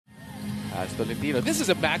As Tolentino. This is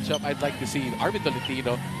a matchup I'd like to see. Arvin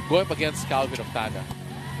Tolentino go up against Calvin Octana.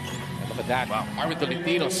 And look at that. Wow. Arvin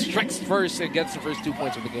Tolentino strikes first and gets the first 2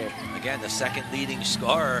 points of the game. Again, the second leading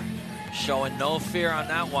scorer showing no fear on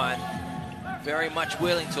that one. Very much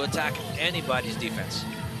willing to attack anybody's defense.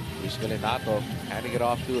 Luis Galinato handing it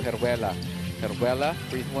off to Heruela. Heruela,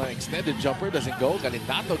 free throw extended jumper, doesn't go.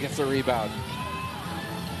 Galinato gets the rebound.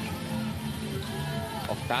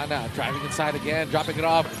 Octana driving inside again, dropping it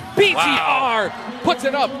off. BGR puts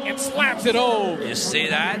it up and slams it home. You see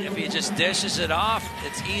that? If he just dishes it off,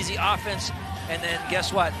 it's easy offense. And then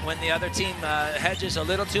guess what? When the other team hedges a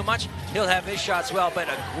little too much, he'll have his shots well. But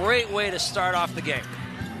a great way to start off the game.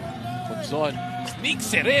 Monzon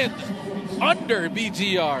sneaks it in under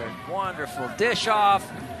BGR. Wonderful dish off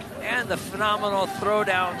and the phenomenal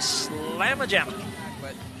throwdown slam-a-jam.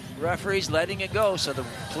 But referees letting it go, so the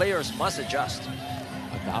players must adjust.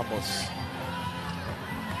 Adamos.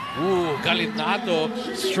 Ooh, Galinato,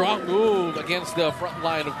 strong move against the front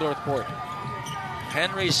line of Northport.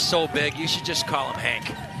 Henry's so big, you should just call him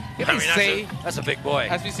Hank. That's a big boy.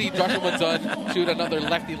 As we see Joshua Monzon shoot another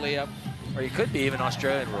lefty layup. Or he could be even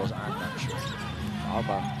Australian rules, I'm not sure.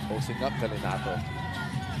 Alba posting up Galinato.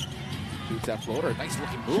 Shoots that floater. Nice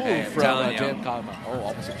looking move from Jen Calma. Oh,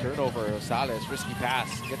 almost a turnover. Rosales, risky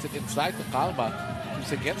pass. Gets it inside to Calma.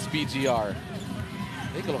 Who's against BGR.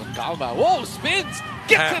 Take a look at Calma. Whoa, spins!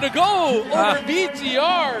 Gets it a go over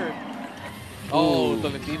BGR! Oh,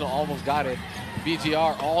 Tolentino almost got it.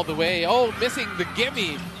 BGR all the way. Oh, missing the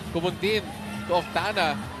gimme. Kumuntin to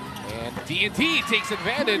Octana. And TNT takes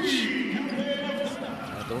advantage.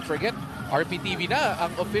 And don't forget, RPTV na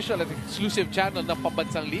ang official at exclusive channel ng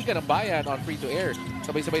Pambansang Liga ng Bayan on free-to-air.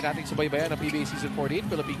 Sabay-sabay nating subaybayan ang PBA Season 48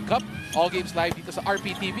 Philippine Cup. All games live dito sa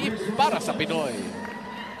RPTV para sa Pinoy.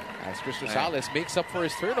 As Chris Rosales makes up for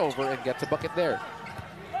his turnover and gets a bucket there.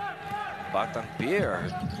 Batang Pier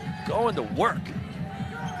going to work.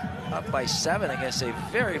 Up by 7 against a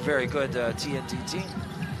very, very good TNT team.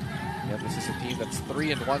 Yeah, this is a team that's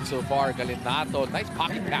 3-1 so far. Galinato, nice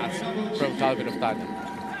pocket pass from Calvin Octana.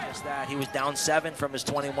 That he was down 7 from his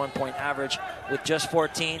 21-point average with just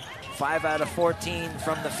 14. 5 out of 14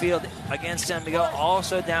 from the field against San Miguel.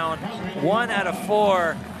 Also down 1 out of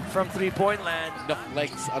 4 from three-point land. Enough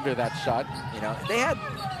legs under that shot. You know, they had,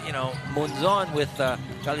 Monzon with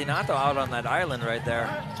Galinato out on that island right there.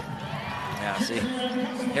 Yeah, see,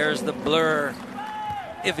 here's the blur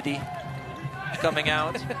ivity coming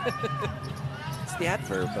out. It's the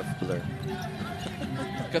adverb of blur.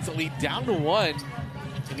 Cuts the lead down to 1.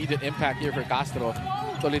 Immediate impact here for Castro.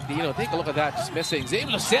 Tolentino, take a look at that, just missing. Zane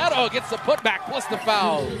Lucero gets the putback plus the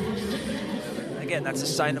foul. Again, that's a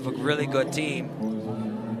sign of a really good team.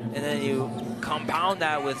 And then you compound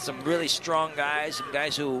that with some really strong guys, some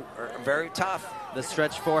guys who are very tough. The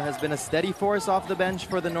stretch 4 has been a steady force off the bench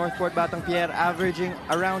for the NorthPort Batang Pier, averaging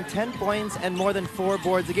around 10 points and more than 4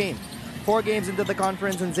 boards a game. 4 games into the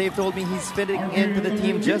conference, and Zave told me he's fitting into the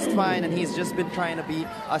team just fine, and he's just been trying to be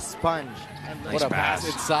a sponge. Nice what a pass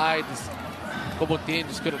inside. Kumuntin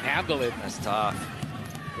just couldn't handle it. That's tough.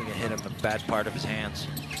 He can hit him the bad part of his hands.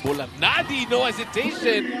 Bulanadi, no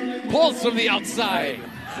hesitation, pulls from the outside.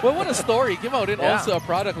 Well, what a story. Came out in also a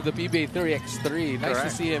product of the PBA 3x3. Nice to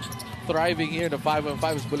see him thriving here in the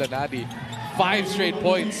 5-on-5 is Bulanadi. 5 straight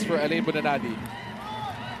points for Alain Bulanadi.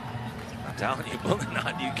 I'm telling you,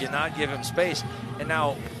 Bulanadi, you cannot give him space. And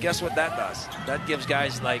now, guess what that does? That gives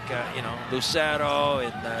guys like, Lucero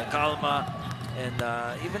and Calma and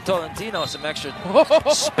even Tolentino some extra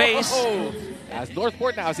space. As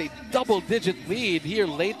Northport now has a double-digit lead here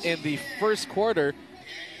late in the first quarter.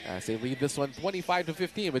 As they lead this one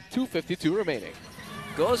 25-15 with 2:52 remaining.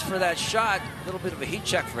 Goes for that shot. A little bit of a heat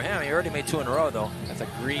check for him. He already made 2 in a row, though. That's a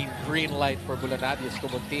green light for Bulanadi as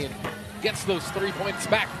Kumuntin gets those 3 points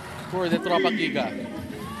back for the Tropang Giga.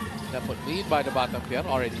 That put lead by the Batang Pier,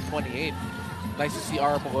 already 28. Nice to see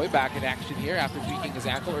Arapagoy back in action here after tweaking his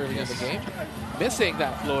ankle early in the game. Missing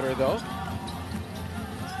that floater, though.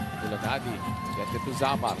 Bulanadi gets it to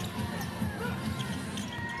Zamar.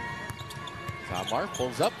 Zamar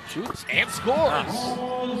pulls up, shoots, and scores.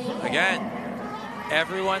 Again,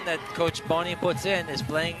 everyone that Coach Bonnie puts in is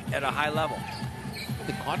playing at a high level.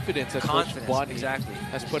 The confidence that Coach Bonnie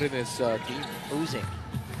has put in his team. Oozing.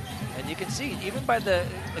 And you can see, even by the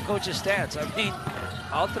coach's stance, I mean,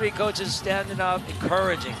 all 3 coaches standing up,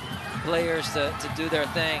 encouraging players to do their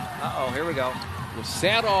thing. Uh-oh, here we go.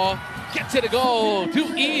 Lucero gets it a goal.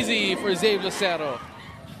 Too easy for Zave Lucero.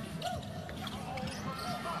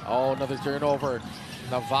 Oh, another turnover.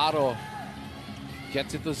 Navarro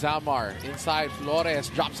gets it to Zamar. Inside, Flores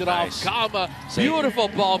drops it off. Calma. Beautiful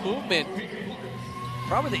ball movement.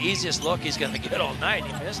 Probably the easiest look he's going to get all night.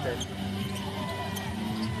 He missed it.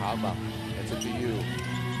 Calma, it's it to you.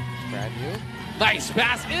 Brand new. Nice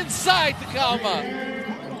pass inside to Calma.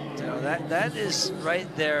 You know, that is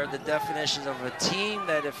right there the definition of a team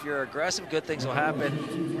that if you're aggressive, good things will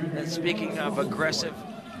happen. And speaking of aggressive,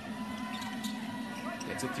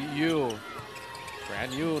 gets it to you.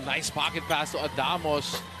 Brand new, nice pocket pass to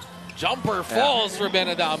Adamos. Jumper falls for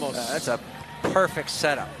Ben Adamos. That's a perfect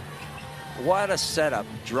setup. What a setup.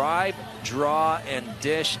 Drive, draw, and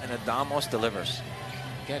dish, and Adamos delivers.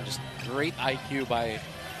 Again, just great IQ by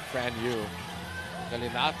Fran Yu.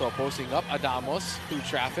 Galinato posting up Adamos through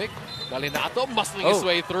traffic. Galinato muscling his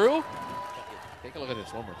way through. Take a look at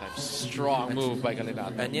this one more time. Strong move by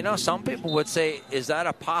Galinato. And you know, some people would say, is that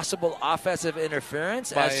a possible offensive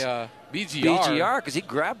interference by BGR? BGR, because he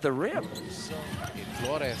grabbed the rim. So,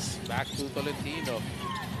 Flores back to Tolentino.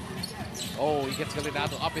 Oh, he gets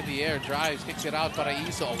Galinato up in the air, drives, kicks it out.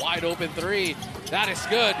 Paraiso, a wide open three. That is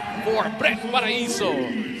good for Brett Paraiso.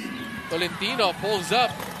 Tolentino pulls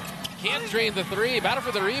up. Can't drain the three. Battle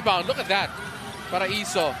for the rebound. Look at that.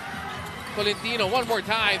 Paraiso. Tolentino one more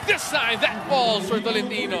time. This time that falls for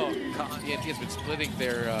Tolentino. TNT has been splitting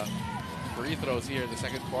their free throws here in the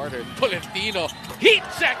second quarter. Tolentino. Heat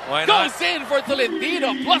check. Goes in for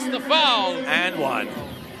Tolentino plus the foul. And one.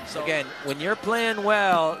 So again, when you're playing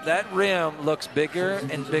well, that rim looks bigger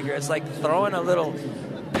and bigger. It's like throwing a little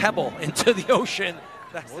pebble into the ocean.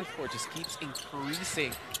 NorthPort just keeps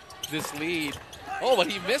increasing this lead. Oh, but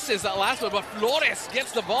he misses that last one. But Flores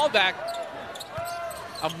gets the ball back.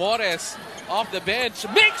 Amores off the bench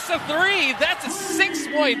makes a three. That's a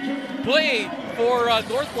 6-point play for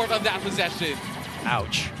NorthPort on that possession.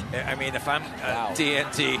 Ouch. I mean, if I'm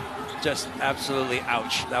TNT, just absolutely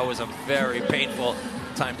ouch. That was a very painful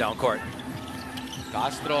time down court.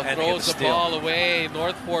 Castro throws the ball away.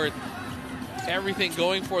 NorthPort, everything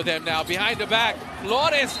going for them now. Behind the back,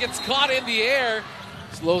 Flores gets caught in the air.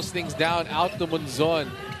 Slows things down out to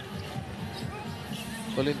Monzon.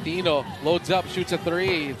 Tolentino loads up, shoots a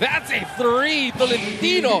three. That's a three.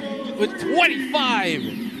 Tolentino with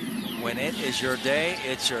 25. When it is your day,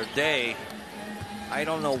 it's your day. I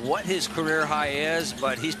don't know what his career high is,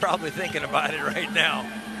 but he's probably thinking about it right now.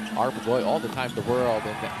 Arpagoy all the time in the world,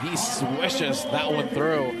 and he swishes that one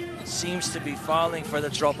through. Seems to be falling for the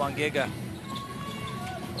Tropang Giga.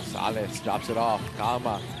 Rosales drops it off.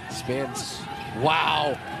 Calma spins.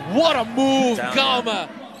 Wow, what a move, Calma.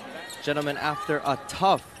 Gentlemen, after a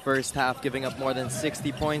tough first half, giving up more than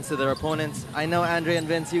 60 points to their opponents, I know, Andre and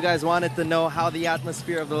Vince, you guys wanted to know how the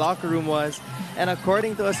atmosphere of the locker room was. And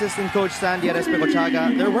according to assistant coach Sandy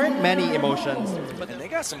Arespecochaga, there weren't many emotions. But they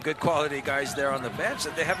got some good quality guys there on the bench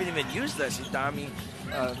that they haven't even used this. Dami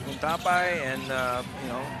Guntapay and,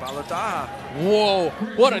 Paulo Taha. Whoa,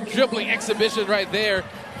 what a dribbling exhibition right there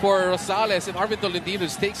for Rosales. And Arvin Tolentino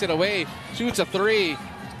takes it away, shoots a three,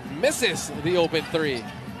 misses the open three.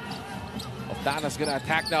 Oftana's going to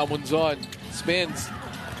attack now. Monzon spins.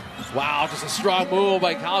 Wow, just a strong move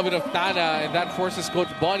by Calvin Oftana, and that forces Coach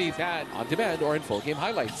Bonnie's hand on demand or in full game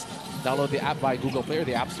highlights. Download the app by Google Play or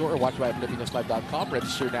the App Store, or watch by PilipinosLive.com.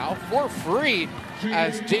 Register now for free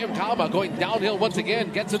as JM Calma going downhill once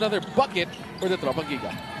again gets another bucket for the Tropang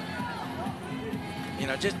Giga. You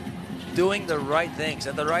know, just doing the right things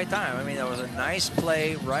at the right time. I mean, it was a nice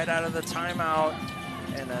play right out of the timeout,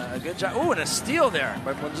 and a good job. Ooh, and a steal there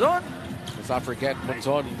by Monzon. Let's not forget,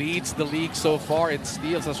 Monzon leads the league so far in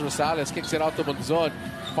steals as Rosales kicks it out to Monzon.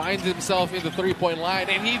 Finds himself in the three-point line,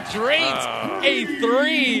 and he drains a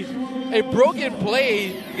three. A broken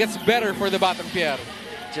play gets better for the Batang Pier.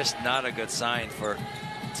 Just not a good sign for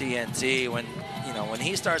TNT. When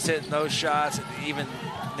he starts hitting those shots, it even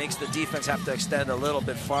makes the defense have to extend a little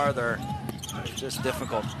bit farther. It's just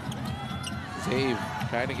difficult. Dave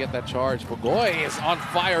trying to get that charge. Bogoy is on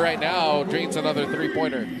fire right now. Drains another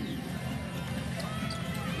three-pointer.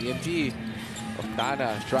 TNT,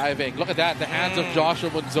 Oftana driving. Look at that, the hands of Joshua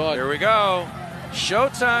Monzon. Here we go.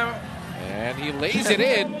 Showtime. And he lays it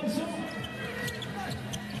in.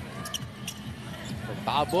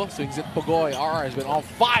 Tabo swings it. Bogoy. RR has been on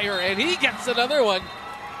fire, and he gets another one.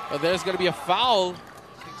 But there's going to be a foul.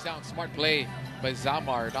 Things down. Smart play by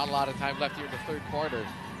Zamar. Not a lot of time left here in the third quarter.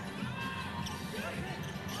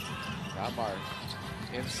 Zamar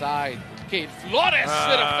inside. Kate Flores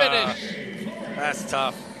with a finish. That's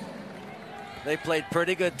tough. They played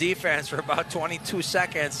pretty good defense for about 22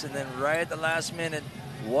 seconds, and then right at the last minute,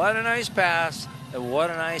 what a nice pass, and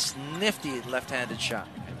what a nice, nifty left-handed shot.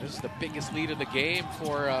 And this is the biggest lead in the game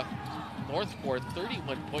for NorthPort.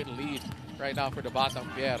 31-point lead right now for the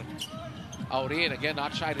Batang Pier. Aurin, again,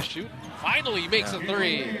 not shy to shoot. Finally makes a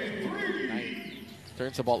three.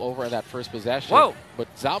 turns the ball over in that first possession. Whoa! But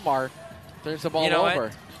Zamar turns the ball You know over.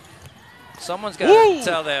 what? Someone's got to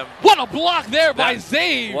tell them. What a block there by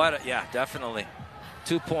Zave! Yeah, definitely.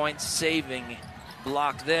 2 points saving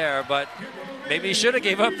block there, but maybe he should have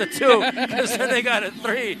gave up the 2 because then they got a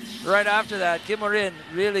 3 right after that. Kim Orin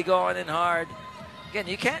really going in hard. Again,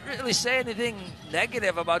 you can't really say anything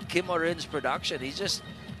negative about Kim Orin's production. He's just,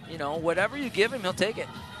 whatever you give him, he'll take it.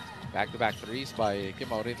 Back-to-back threes by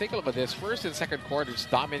Kim Orin. Take a look at this. First and second quarters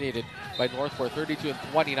dominated by NorthPort, 32 and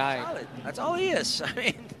 29. Solid. That's all he is. I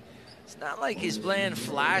mean, it's not like he's playing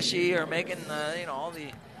flashy or making, all the...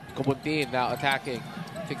 Comuntin now attacking.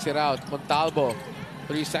 Takes it out. Montalvo,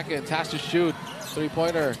 3 seconds, has to shoot.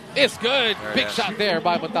 Three-pointer. It's good. Big shot there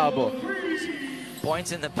by Montalvo.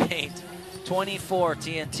 Points in the paint. 24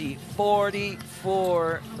 TNT,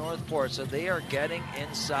 44 NorthPort. So they are getting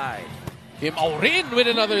inside. Kim Orin with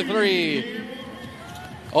another 3.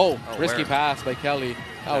 Oh, risky pass by Kelly.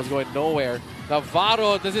 That was going nowhere.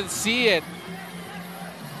 Navarro doesn't see it.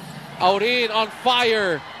 Orin on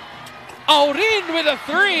fire. Orin with a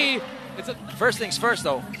 3. First things first,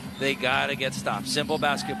 though. They got to get stopped. Simple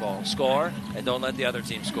basketball. Score, and don't let the other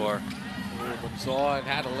team score. Monzon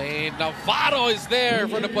had a lane. Navarro is there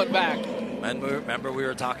for the putback. And remember we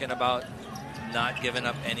were talking about not giving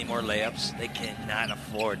up any more layups. They cannot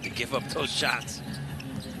afford to give up those shots.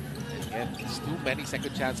 And there's too many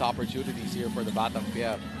second chance opportunities here for the Batang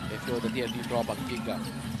Pier if you're the TNT Tropang Giga.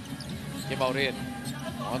 Kim Orin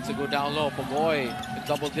wants to go down low. Pagoy in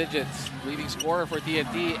double digits. Leading scorer for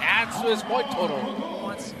TNT adds to his point total.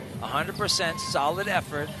 Wants 100% solid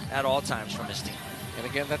effort at all times from his team. And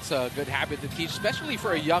again, that's a good habit to teach, especially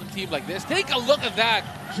for a young team like this. Take a look at that.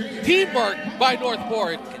 Teamwork by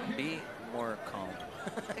NorthPort. Can be more calm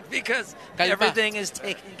because everything is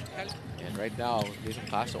taken care of. And right now, Jason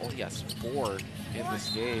Paso only has 4 in this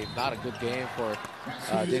game. Not a good game for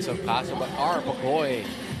Jason Paso, but our Pagoy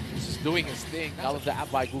is doing his thing. Download the app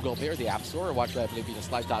by Google Play or the App Store. Watch by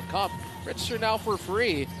PhilippinaSlive.com. Register now for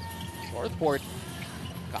free. NorthPort.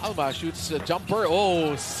 Calma shoots a jumper.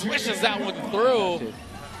 Oh, swishes that one through.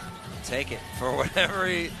 Take it for whatever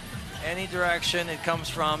any direction it comes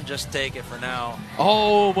from. Just take it for now.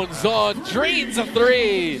 Oh, Monzon drains a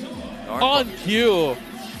 3 on cue.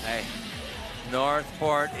 Hey,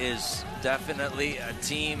 NorthPort is definitely a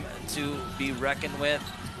team to be reckoned with.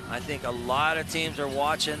 I think a lot of teams are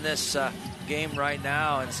watching this game right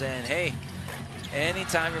now and saying, hey,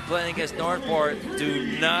 anytime you're playing against NorthPort,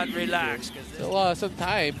 do not relax. Still some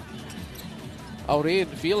time. Orin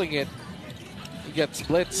feeling it. He gets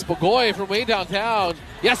blitz. Pagoy from way downtown.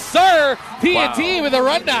 Yes, sir! TNT with a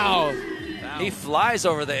rundown. He flies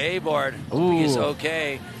over the A-board. He's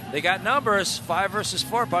okay. They got numbers. 5 versus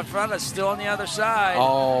 4. Panfrana's still on the other side.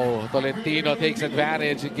 Oh, Tolentino takes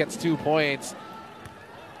advantage and gets 2 points.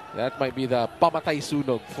 That might be the pamatay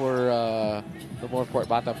sunog for the NorthPort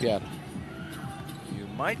Batang Pier. You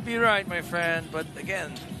might be right, my friend, but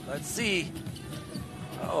again, let's see.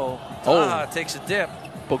 Taha takes a dip.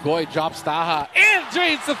 Pagoy drops Taha and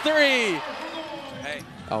drains the 3. Hey.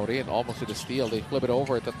 Orin almost with a steal. They flip it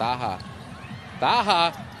over to Taha.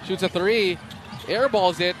 Taha shoots a 3.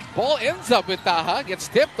 Airballs it. Ball ends up with Taha. Gets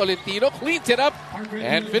tipped. Tolentino cleans it up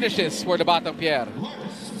and finishes for the Batang Pier.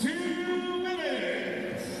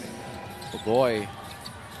 Pagoy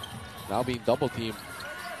now being double teamed.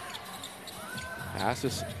 Has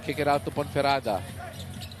to kick it out to Ponferrada.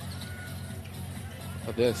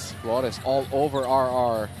 For this, Flores all over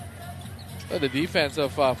RR. The defense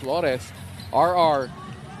of Flores. RR.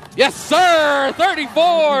 Yes, sir!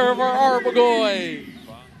 34 for R. Pagoy.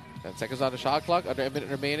 10 seconds on the shot clock. Under a minute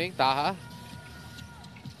remaining. Taha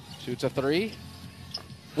shoots a 3.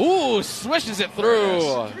 Ooh, swishes it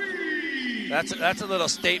through. That's a little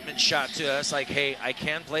statement shot to us. Like, hey, I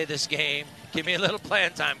can play this game. Give me a little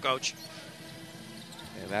playing time, coach.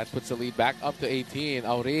 And that puts the lead back up to 18.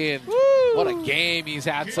 Orin, what a game he's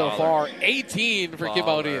had so far. 18 for Kim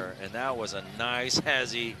Orin. And that was a nice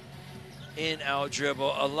hezzy in-out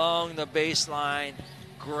dribble along the baseline.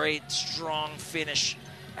 Great, strong finish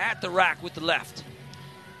at the rack with the left.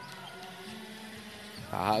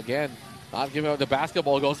 Again, not giving up the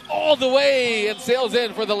basketball. Goes all the way and sails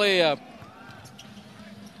in for the layup.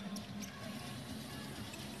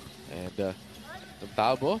 And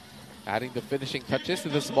Montalvo adding the finishing touches to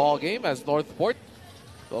this ball game as NorthPort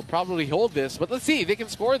will probably hold this. But let's see if they can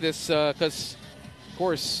score this because, of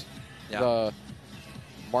course, the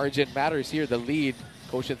margin matters here, the lead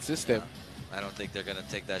quotient system. I don't think they're going to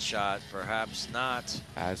take that shot. Perhaps not.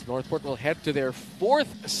 As NorthPort will head to their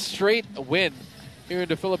 4th straight win here in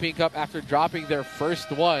the Philippine Cup after dropping their first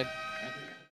one.